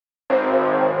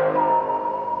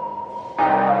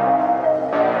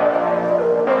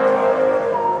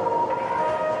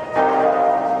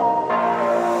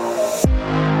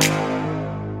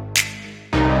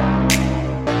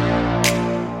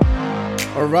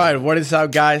Alright, what is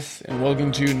up guys, and welcome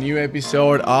to a new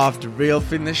episode of The Real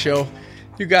Fitness Show.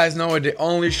 You guys know it, the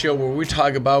only show where we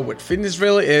talk about what fitness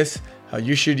really is, how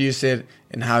you should use it,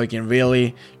 and how it can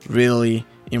really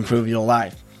improve your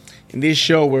life. In this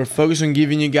show, we're focused on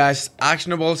giving you guys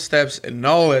actionable steps and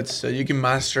knowledge so you can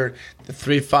master the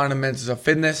three fundamentals of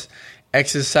fitness: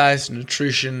 exercise,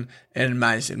 nutrition, and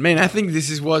mindset. Man, I think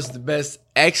this was the best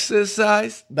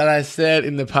exercise that I said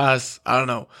in the past,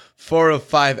 4 or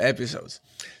 5 episodes.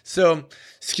 So,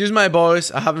 excuse my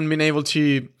voice. I haven't been able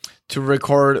to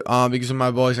record because of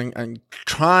my voice. I'm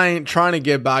trying to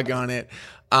get back on it.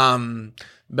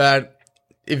 But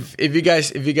if you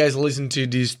guys listen to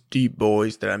these deep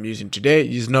voice that I'm using today,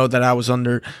 you just know that I was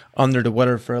under the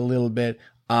weather for a little bit.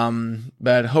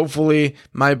 But hopefully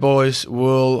my voice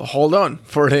will hold on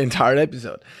for the entire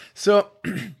episode. So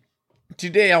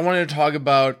today I wanted to talk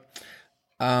about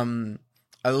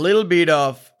a little bit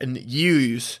of an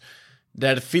use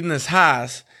that fitness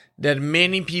has that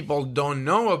many people don't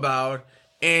know about.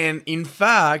 And in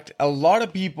fact, a lot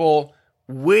of people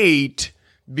wait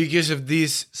because of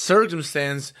this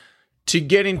circumstance to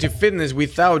get into fitness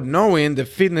without knowing that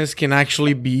fitness can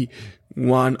actually be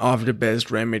one of the best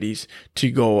remedies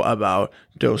to go about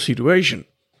those situations.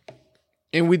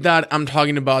 And with that, I'm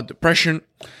talking about depression.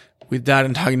 With that,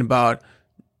 I'm talking about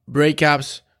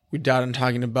breakups. With that, I'm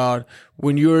talking about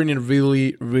when you're in a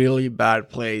really bad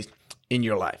place in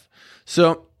your life.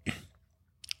 So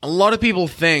a lot of people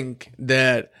think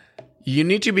that you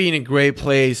need to be in a great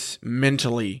place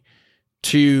mentally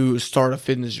to start a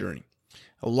fitness journey.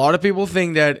 A lot of people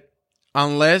think that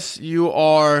unless you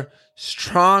are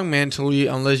strong mentally,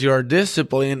 unless you are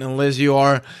disciplined, unless you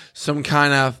are some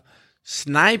kind of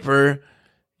sniper,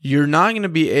 you're not going to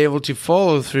be able to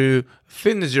follow through a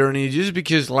fitness journey just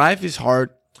because life is hard.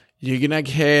 You're going to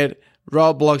hit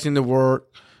roadblocks in the world.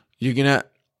 You're going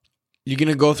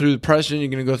to go through depression. You're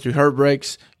going to go through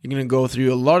heartbreaks. You're going to go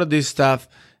through a lot of this stuff,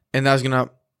 and that's going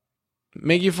to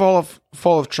make you fall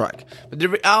off track. But the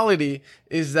reality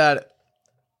is that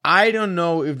I don't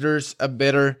know if there's a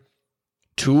better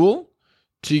tool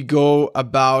to go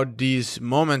about these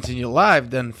moments in your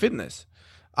life than fitness.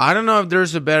 I don't know if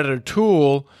there's a better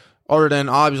tool other than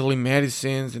obviously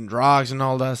medicines and drugs and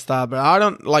all that stuff, but I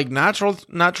don't like natural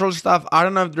stuff. I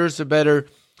don't know if there's a better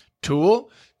tool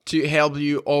to help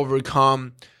you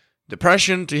overcome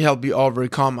depression, to help you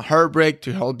overcome a heartbreak,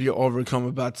 to help you overcome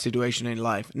a bad situation in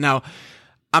life. Now,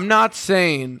 I'm not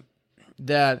saying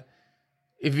that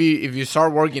if you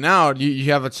start working out,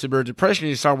 you have a severe depression,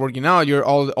 you start working out, you're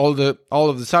all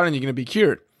of a sudden you're gonna be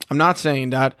cured. I'm not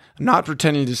saying that. I'm not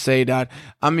pretending to say that.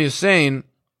 I'm just saying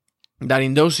that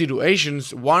in those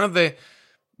situations, one of the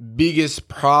biggest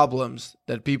problems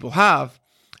that people have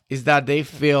is that they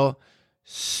feel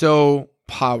so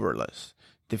powerless.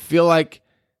 They feel like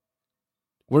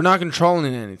we're not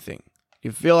controlling anything.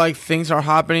 You feel like things are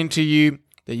happening to you,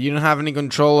 that you don't have any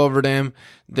control over them,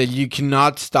 that you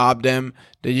cannot stop them,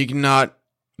 that you cannot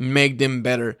make them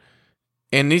better.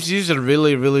 And this is a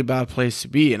really bad place to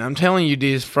be. And I'm telling you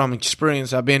this from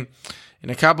experience. I've been in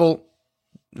a couple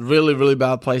really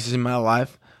bad places in my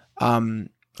life.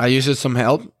 I used some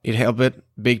help. It helped it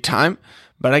big time.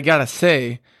 But I gotta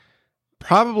say,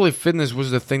 probably fitness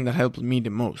was the thing that helped me the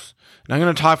most. And I'm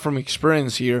going to talk from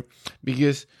experience here,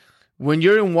 because when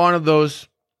you're in one of those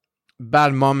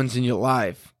bad moments in your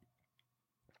life,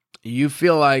 you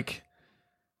feel like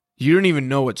you don't even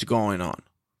know what's going on.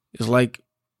 It's like,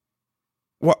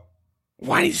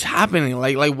 what is happening?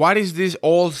 Like what is this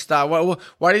old stuff? What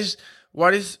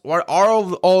are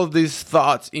all of these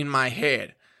thoughts in my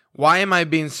head? Why am I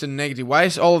being so negative? Why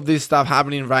is all of this stuff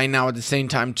happening right now at the same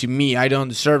time to me? I don't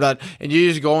deserve that. And you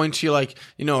just go into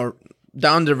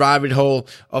down the rabbit hole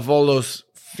of all those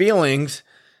feelings.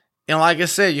 And like I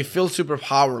said, you feel super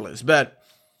powerless. But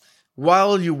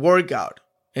while you work out,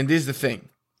 and this is the thing,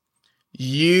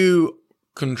 you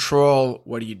control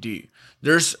what you do.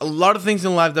 There's a lot of things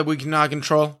in life that we cannot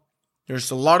control.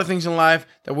 There's a lot of things in life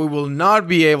that we will not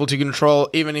be able to control,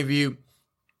 even if you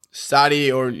study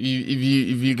or if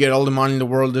you get all the money in the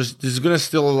world. There's gonna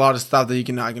still a lot of stuff that you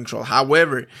cannot control.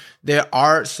 However, there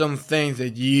are some things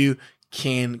that you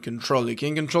can control. You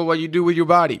can control what you do with your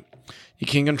body. You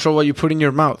can control what you put in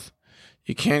your mouth.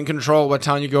 You can't control what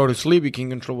time you go to sleep. You can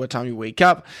control what time you wake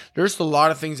up. There's a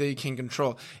lot of things that you can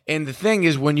control. And the thing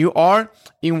is, when you are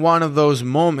in one of those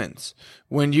moments,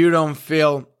 when you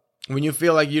feel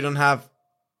like you don't have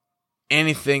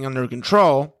anything under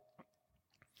control,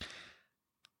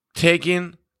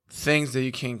 taking things that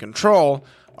you can control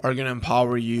are going to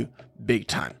empower you big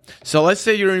time. So let's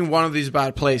say you're in one of these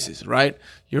bad places, right?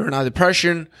 You're in a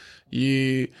depression,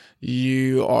 you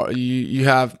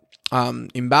have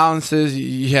imbalances,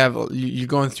 you're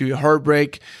going through a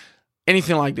heartbreak,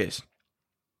 anything like this.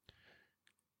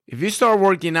 If you start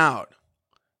working out,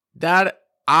 that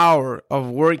hour of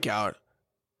workout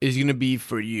is going to be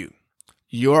for you.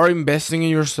 You're investing in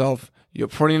yourself, you're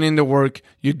putting in the work,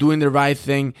 you're doing the right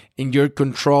thing, and you're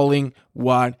controlling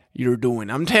what you're doing.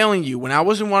 I'm telling you, when I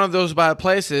was in one of those bad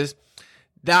places,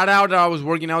 that hour that I was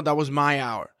working out, that was my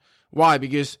hour. Why?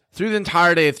 Because through the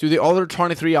entire day, through the other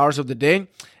 23 hours of the day,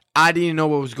 I didn't know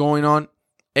what was going on.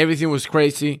 Everything was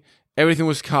crazy. Everything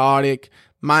was chaotic.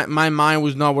 My mind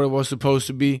was not where it was supposed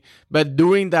to be. But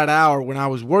during that hour when I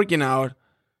was working out,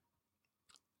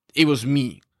 it was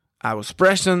me. I was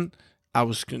present. I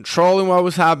was controlling what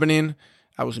was happening.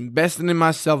 I was investing in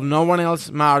myself. No one else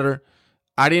mattered.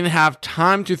 I didn't have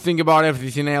time to think about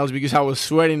everything else because I was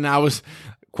sweating. I was,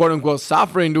 quote unquote,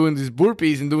 suffering doing these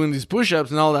burpees and doing these push-ups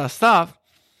and all that stuff.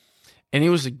 And it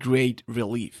was a great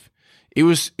relief. It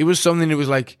was something that was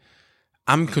like,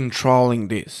 I'm controlling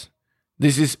this.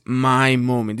 This is my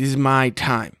moment. This is my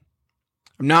time.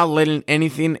 I'm not letting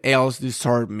anything else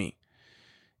disturb me.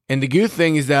 And the good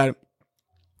thing is that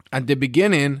at the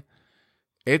beginning,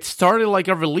 it started like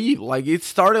a relief. Like it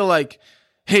started like,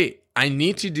 hey, I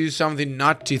need to do something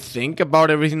not to think about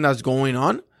everything that's going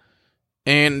on.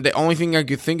 And the only thing I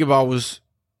could think about was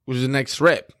the next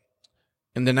rep.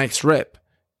 And the next rep.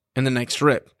 And the next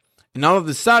rep. And all of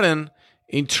a sudden,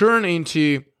 it turned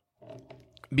into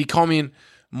becoming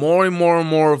more and more and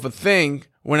more of a thing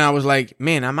when I was like,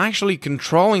 man, I'm actually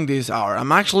controlling this hour.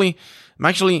 I'm actually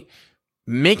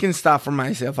making stuff for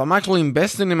myself. I'm actually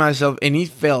investing in myself, and it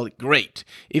felt great.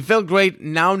 It felt great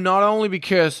now, not only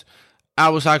because I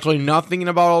was actually not thinking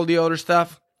about all the other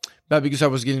stuff, but because I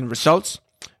was getting results,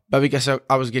 but because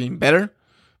I was getting better,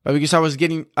 but because I was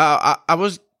getting, I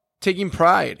was taking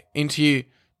pride into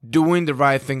doing the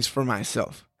right things for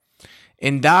myself.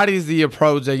 And that is the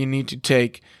approach that you need to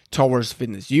take towards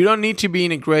fitness. You don't need to be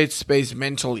in a great space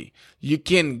mentally. You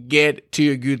can get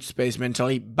to a good space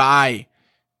mentally by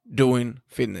doing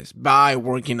fitness, by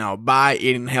working out, by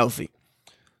eating healthy.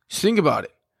 Just think about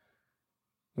it.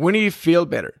 When do you feel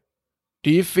better?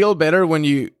 Do you feel better when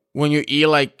you eat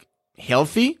like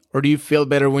healthy, or do you feel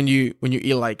better when you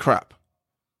eat like crap?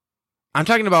 I'm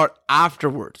talking about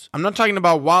afterwards. I'm not talking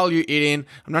about while you're eating.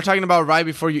 I'm not talking about right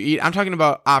before you eat. I'm talking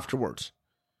about afterwards.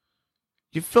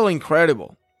 You feel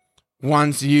incredible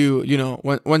once you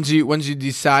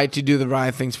decide to do the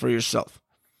right things for yourself.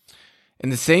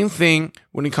 And the same thing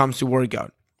when it comes to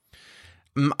workout.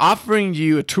 I'm offering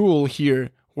you a tool here.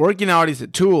 Working out is a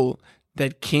tool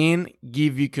that can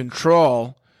give you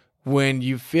control when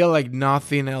you feel like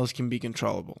nothing else can be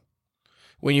controllable.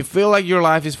 When you feel like your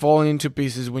life is falling into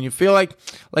pieces, when you feel like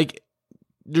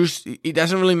it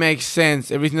doesn't really make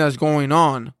sense, everything that's going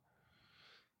on,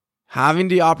 having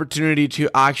the opportunity to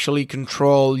actually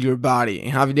control your body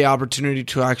and having the opportunity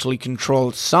to actually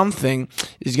control something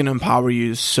is going to empower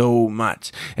you so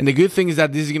much. And the good thing is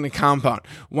that this is going to compound.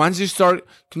 Once you start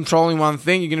controlling one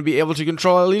thing, you're going to be able to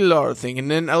control a little other thing, and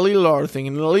then a little other thing,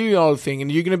 and a little other thing,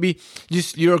 and you're going to be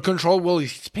your control will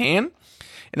expand.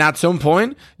 And at some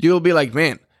point, you'll be like,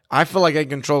 man, I feel like I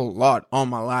control a lot on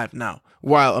my life now.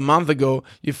 While a month ago,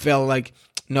 you felt like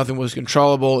nothing was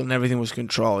controllable and everything was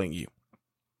controlling you.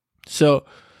 So,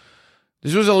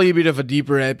 this was a little bit of a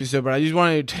deeper episode, but I just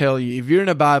wanted to tell you, if you're in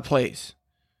a bad place,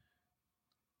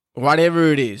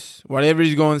 whatever it is, whatever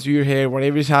is going through your head,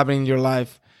 whatever is happening in your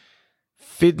life,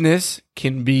 fitness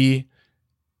can be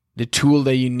the tool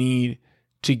that you need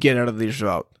to get out of this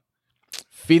route.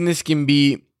 Fitness can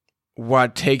be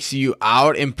what takes you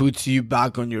out and puts you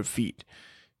back on your feet.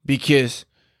 Because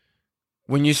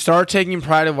when you start taking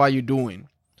pride in what you're doing,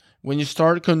 when you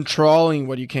start controlling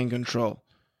what you can control,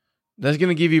 that's going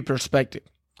to give you perspective.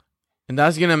 And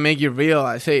that's going to make you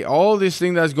realize, hey, all this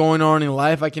thing that's going on in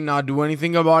life, I cannot do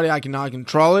anything about it. I cannot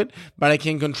control it, but I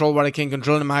can control what I can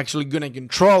control. And I'm actually going to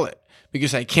control it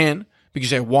because I can,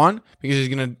 because I want, because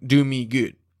it's going to do me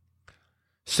good.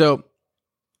 So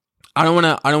I don't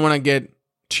want to get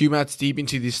too much deep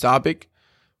into this topic,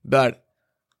 but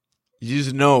you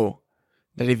just know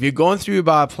that if you're going through a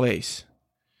bad place,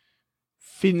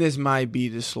 fitness might be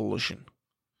the solution.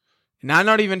 And I'm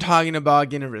not even talking about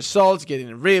getting results, getting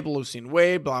a rip, losing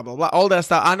weight, blah, blah, blah, all that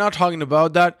stuff. I'm not talking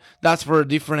about that. That's for a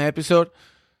different episode.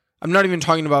 I'm not even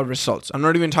talking about results. I'm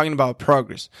not even talking about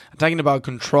progress. I'm talking about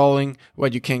controlling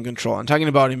what you can control. I'm talking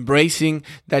about embracing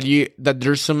that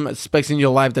there's some aspects in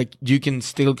your life that you can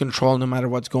still control no matter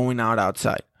what's going on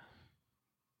outside.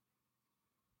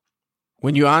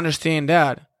 When you understand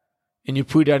that and you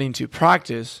put that into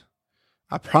practice,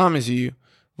 I promise you,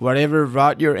 whatever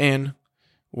route you're in,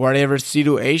 whatever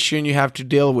situation you have to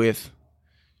deal with,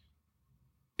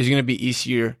 is going to be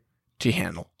easier to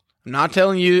handle. I'm not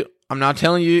telling you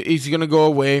it's going to go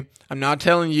away. I'm not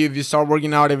telling you if you start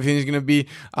working out, everything is going to be,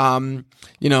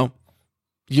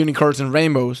 unicorns and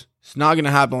rainbows. It's not going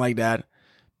to happen like that.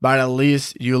 But at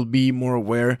least you'll be more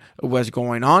aware of what's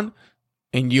going on,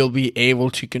 and you'll be able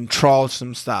to control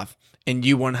some stuff. And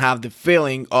you won't have the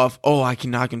feeling of, oh, I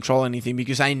cannot control anything,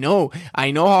 because I know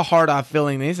how hard that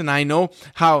feeling is, and I know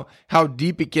how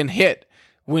deep it can hit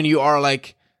when you are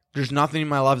like, there's nothing in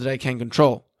my life that I can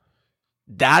control.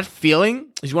 That feeling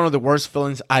is one of the worst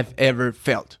feelings I've ever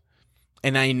felt.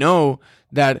 And I know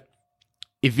that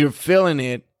if you're feeling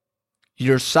it,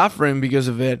 you're suffering because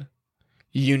of it,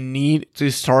 you need to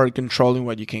start controlling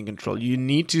what you can control. You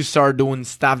need to start doing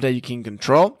stuff that you can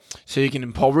control so you can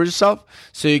empower yourself,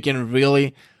 so you can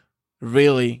really,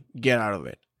 really get out of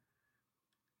it.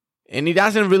 And it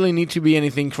doesn't really need to be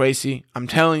anything crazy. I'm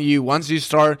telling you, once you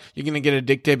start, you're going to get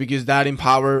addicted, because that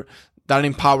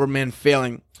empowerment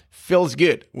feeling feels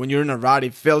good. When you're in a rut,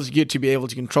 it feels good to be able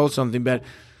to control something. But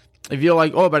if you're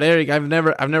like, oh, but Eric, I've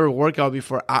never worked out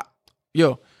before. I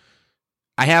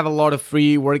have a lot of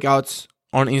free workouts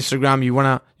on Instagram. You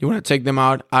wanna check them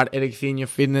out at Eric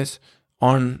Fitness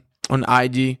on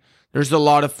IG. There's a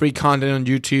lot of free content on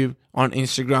YouTube, on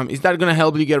Instagram. Is that gonna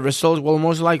help you get results? Well,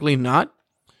 most likely not,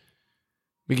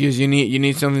 because you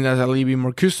need something that's a little bit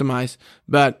more customized,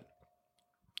 but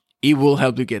it will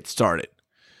help you get started.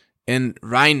 And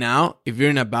right now, if you're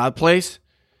in a bad place,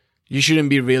 you shouldn't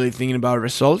be really thinking about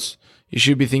results. You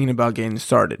should be thinking about getting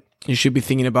started. You should be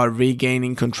thinking about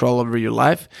regaining control over your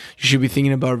life. You should be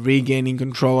thinking about regaining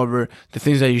control over the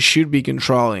things that you should be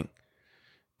controlling.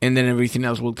 And then everything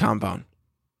else will compound.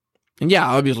 And yeah,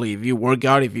 obviously, if you work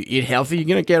out, if you eat healthy, you're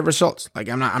going to get results. Like,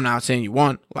 I'm not saying you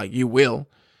won't. Like, you will.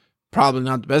 Probably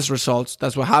not the best results.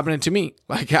 That's what happened to me.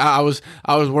 Like, I was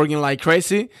working like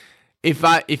crazy. If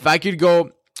I could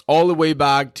go all the way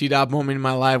back to that moment in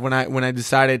my life when I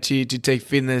decided to take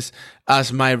fitness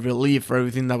as my relief for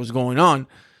everything that was going on,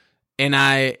 and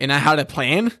I had a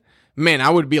plan, man, I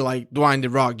would be like Dwayne "The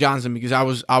Rock" Johnson, because I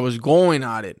was going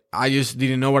at it. I just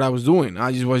didn't know what I was doing.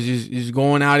 I just was just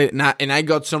going at it, and I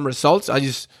got some results. I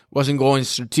just wasn't going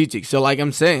strategic. So like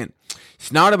I'm saying,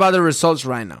 it's not about the results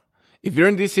right now. If you're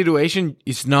in this situation,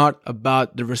 it's not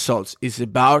about the results. It's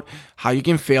about how you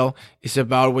can feel. It's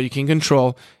about what you can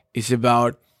control. It's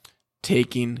about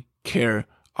taking care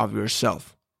of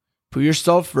yourself. Put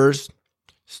yourself first.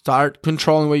 Start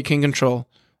controlling what you can control.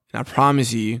 And I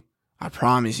promise you,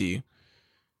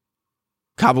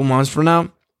 couple months from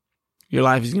now, your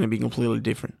life is going to be completely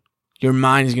different. Your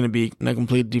mind is going to be in a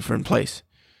completely different place,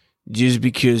 just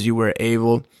because you were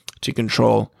able to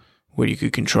control what you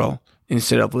could control,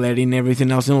 instead of letting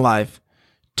everything else in life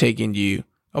taking you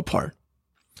apart.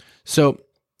 So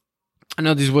I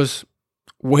know this was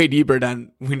way deeper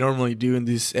than we normally do in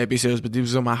these episodes, but this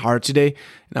was on my heart today,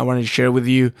 and I wanted to share with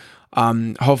you.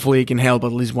 Hopefully it can help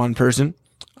at least one person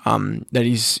that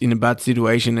is in a bad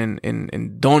situation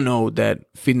and don't know that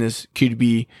fitness could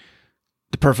be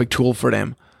the perfect tool for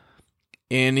them.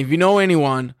 And if you know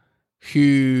anyone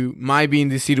who might be in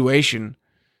this situation,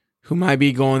 who might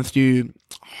be going through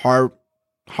hard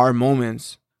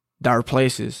moments, dark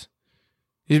places,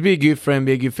 just be a good friend,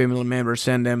 be a good family member,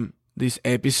 send them this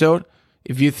episode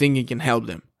if you think it can help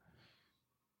them.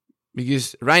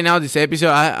 Because right now, this episode,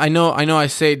 I know I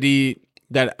say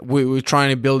that we're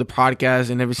trying to build a podcast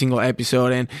in every single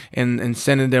episode and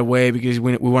send it their way, because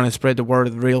we want to spread the word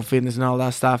of real fitness and all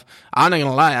that stuff. I'm not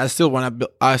gonna lie, I still want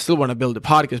to build a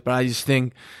podcast, but I just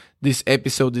think this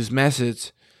episode, this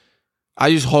message, I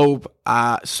just hope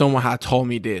someone had told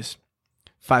me this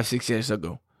 5-6 years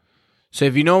ago. So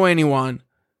if you know anyone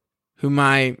who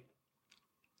might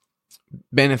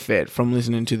benefit from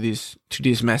listening to this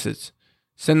message,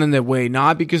 send them their way,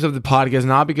 not because of the podcast,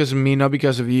 not because of me, not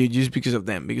because of you, just because of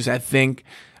them. Because I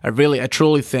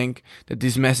truly think that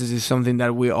this message is something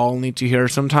that we all need to hear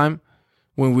sometime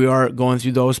when we are going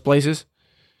through those places.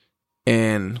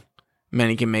 And man,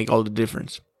 it can make all the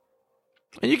difference.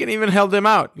 And you can even help them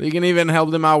out. You can even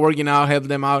help them out working out, help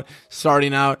them out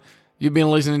starting out. You've been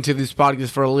listening to this podcast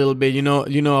for a little bit. You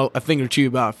know a thing or two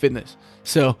about fitness.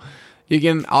 So you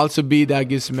can also be that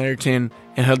good Samaritan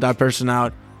and help that person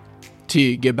out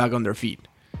to get back on their feet.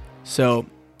 So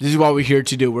this is what we're here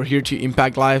to do. We're here to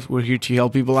impact life. We're here to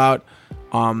help people out,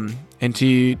 and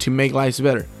to make lives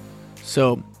better.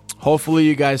 So hopefully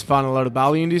you guys found a lot of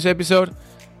value in this episode.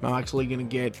 I'm actually gonna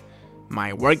get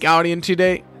my workout in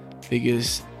today,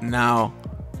 because now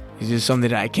it's just something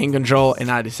that I can control,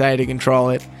 and I decided to control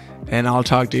it. And I'll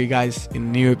talk to you guys in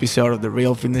a new episode of the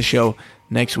Real Fitness Show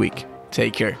next week.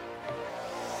 Take care.